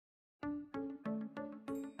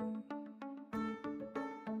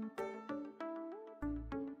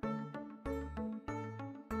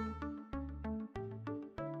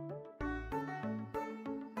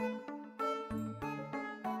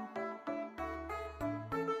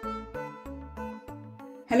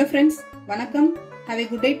Hello friends, வணக்கம். Have a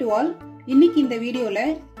good day to all. இன்னைக்கு இந்த வீடியோல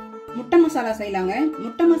முட்டை மசாலா செய்யலாங்க.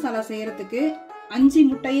 முட்டை மசாலா செய்யறதுக்கு 5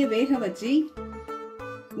 முட்டையை வேக வச்சு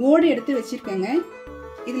ஓடு எடுத்து வச்சிருக்கேங்க.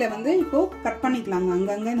 இதுல வந்து இப்போ கட் பண்ணிக்கலாங்க.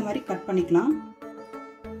 அங்கங்க இந்த மாதிரி கட் பண்ணிக்கலாம்.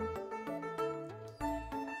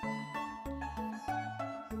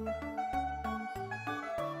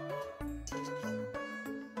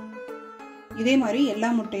 இதே மாதிரி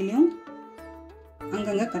எல்லா முட்டையிலயும்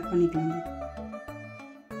அங்கங்க கட் பண்ணிக்கலாங்க.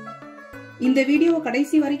 இந்த வீடியோவை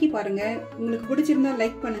கடைசி வரைக்கும் பாருங்க. உங்களுக்கு பிடிச்சிருந்தா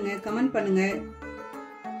லைக் பண்ணுங்க, கமெண்ட் பண்ணுங்க,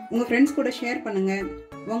 உங்க ஃப்ரெண்ட்ஸ் கூட ஷேர் பண்ணுங்க.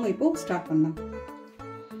 வாங்க இப்போ ஸ்டார்ட் பண்ணலாம்.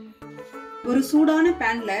 ஒரு சூடான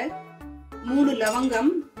பேன்ல 3 லவங்கம்,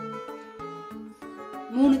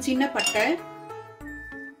 3 சின்ன பட்டை,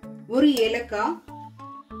 1 ஏலக்காய்,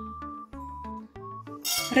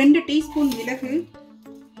 2 டீஸ்பூன் மிளகு,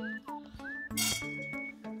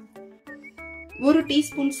 1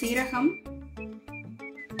 டீஸ்பூன் சீரகம்,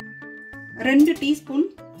 2 டீஸ்பூன்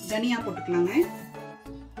தனியா போட்டுக்கலாங்க.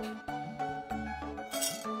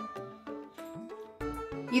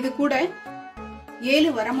 இது கூட 7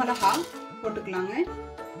 வரமிளகாய் போட்டுக்கலாங்க.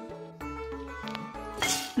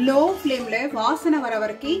 லோ ஃப்ளேம்ல வாசனை வர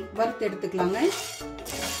வரைக்கும் வறுத்து எடுத்துக்கலாங்க.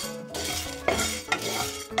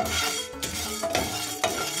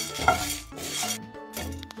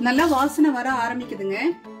 நல்லா வாசனை வர ஆரம்பிக்குதுங்க.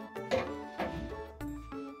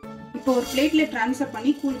 இப்போ ஒரு பிளேட்ல ட்ரான்ஸ்ஃபர்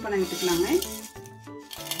பண்ணி கூல் பண்ண விட்டுக்கலாங்க.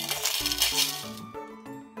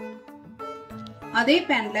 அதே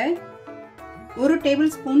பேன்ல 1 டேபிள்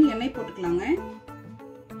ஸ்பூன் எண்ணெய் போட்டுக்கலாங்க.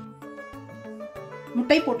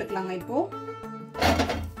 முட்டை போட்டுக்கலாங்க. இப்போ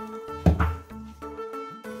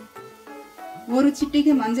 1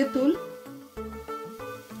 சிட்டிகை மஞ்சள்தூள்,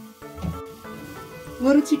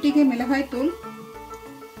 1 சிட்டிகை மிளகாய் தூள்,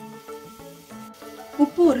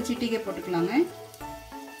 உப்பு 1 சிட்டிகை போட்டுக்கலாங்க.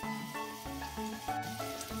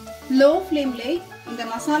 லோ ஃப்ளேம்ல இந்த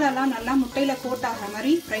மசாலாலாம் நல்லா முட்டையில கோட் ஆகிற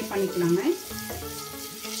மாதிரி ஃப்ரை பண்ணிக்கலாங்க.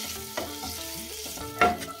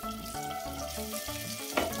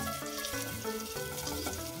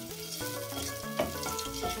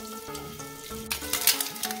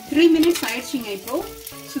 த்ரீ மினிட்ஸ் ஆயிடுச்சுங்க. இப்போ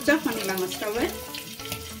சுவிட்ச் ஆஃப் பண்ணிடலாங்க ஸ்டவ்.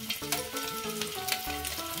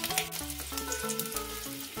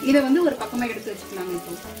 இதை வந்து ஒரு பக்கமா எடுத்து வச்சுக்கலாங்க.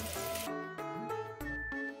 இப்போ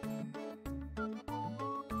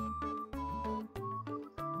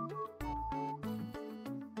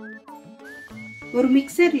ஒரு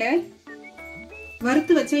மிக்சர்ல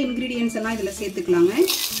வறுத்து வச்ச இன்கிரிடியன்ட்ஸ் எல்லாம் இதுல சேர்த்துக்கலாங்க.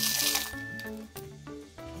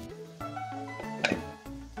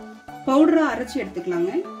 பவுடரா அரைச்சு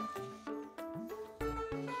எடுத்துக்கலாங்க.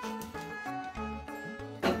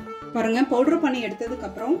 பாருங்க, பவுடர் பண்ணி எடுத்ததுக்கு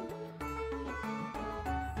அப்புறம்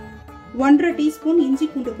 1.5 டீஸ்பூன் இஞ்சி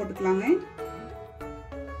பூண்டு போட்டுக்கலாங்க.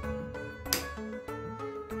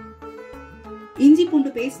 இஞ்சி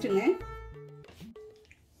பூண்டு பேஸ்ட்டுங்க.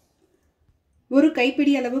 1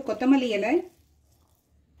 கைப்பிடி அளவு கொத்தமல்லி இலை,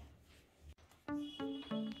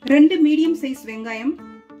 2 மீடியம் சைஸ் வெங்காயம்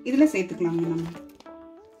இதுல சேர்த்துக்கலாங்க. நம்ம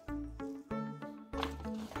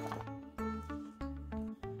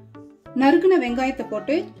நறுக்குன வெங்காயத்தை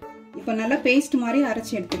போட்டு இப்ப நல்லா பேஸ்ட் மாதிரி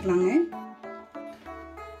அரைச்சு எடுத்துக்கலாங்க.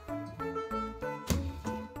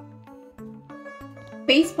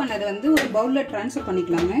 பேஸ்ட் பண்ணது வந்து ஒரு பவுல்ல ட்ரான்ஸ்ஃபர்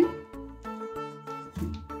பண்ணிக்கலாங்க.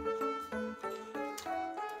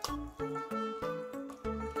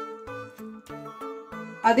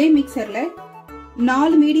 அதே மிக்சர்ல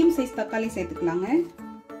 4 மீடியம் சைஸ் தக்காளி சேர்த்துக்கலாங்க.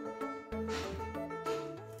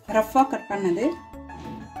 ரஃப்பா கட் பண்ணது.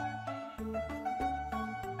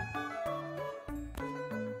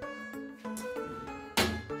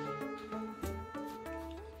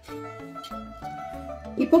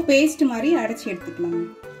 இப்போ பேஸ்ட் மாதிரி அரைச்சு எடுத்துக்கலாம்.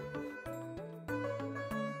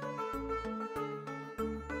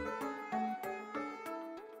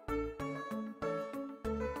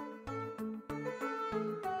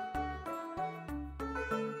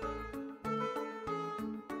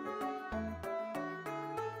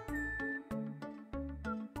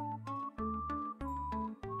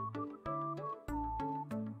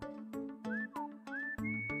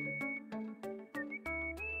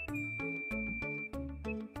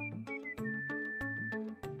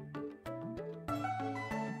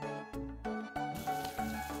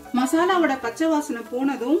 மசாலாவோட பச்சை வாசனை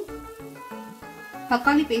போனதும்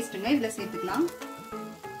தக்காளி பேஸ்ட்டுங்க இதுல சேர்த்துக்கலாம்.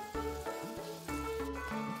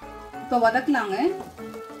 இப்ப வதக்கலாங்க.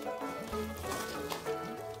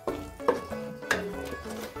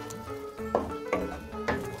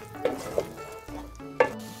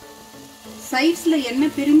 சைட்ஸ்ல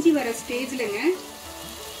எண்ணெய் பிரிஞ்சு வர ஸ்டேஜ்லங்க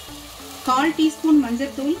 1/4 டீஸ்பூன்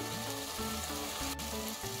மஞ்சள் தூள்,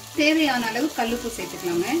 தேவையான அளவு கல்லுப்பு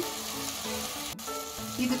சேர்த்துக்கலாங்க.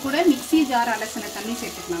 இது கூட மிக்ஸி ஜார் அலசின தண்ணி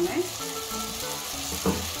சேர்த்துக்கலாங்க.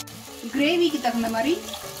 கிரேவிக்கு தகுந்த மாதிரி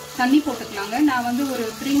தண்ணி போட்டுக்கலாங்க. நான் வந்து ஒரு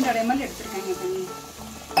 300 ml எடுத்துருக்கேங்க தண்ணி.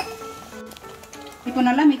 இப்போ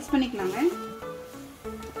நல்லா மிக்ஸ் பண்ணிக்கலாங்க.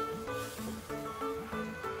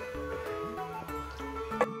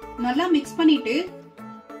 நல்லா மிக்ஸ் பண்ணிட்டு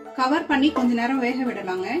கவர் பண்ணி கொஞ்ச நேரம் வேக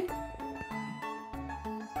விடலாங்க.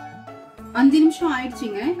 5 நிமிஷம்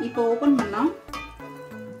ஆயிடுச்சுங்க. இப்போ ஓபன் பண்ணலாம்.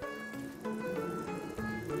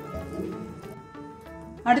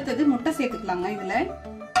 அடுத்தது முட்டை சேர்த்துக்கலாங்க. இதுல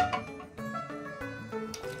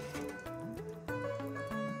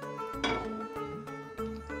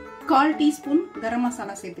 1/4 டீஸ்பூன் கரம்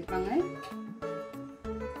மசாலா சேர்த்துக்கலாங்க.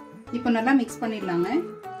 இப்போ நல்லா மிக்ஸ் பண்ணிடலாங்க.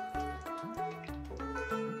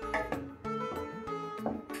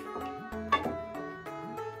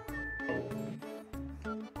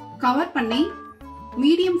 கவர் பண்ணி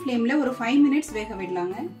மீடியம் ஃப்ளேம்ல ஒரு 5 மினிட்ஸ் வேக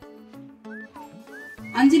விடலாங்க.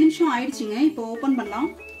 5 நிமிஷம் ஆயிடுச்சுங்க. இப்போ ஓபன் பண்ணலாம்.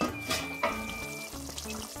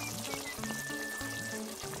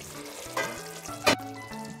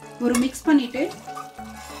 ஒரு மிக்ஸ் பண்ணிட்டு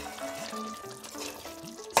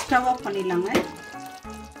ஸ்டவ் ஆஃப் பண்ணிடலாங்க.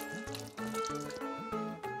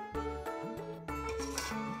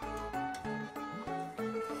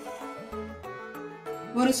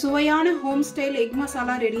 ஒரு சுவையான home style egg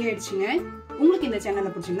masala ready ஆயிடுச்சுங்க. உங்களுக்கு இந்த சேனலை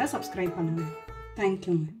பிடிச்சிருந்தா சப்ஸ்கிரைப் பண்ணுங்க.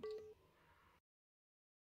 தேங்க்யூங்க.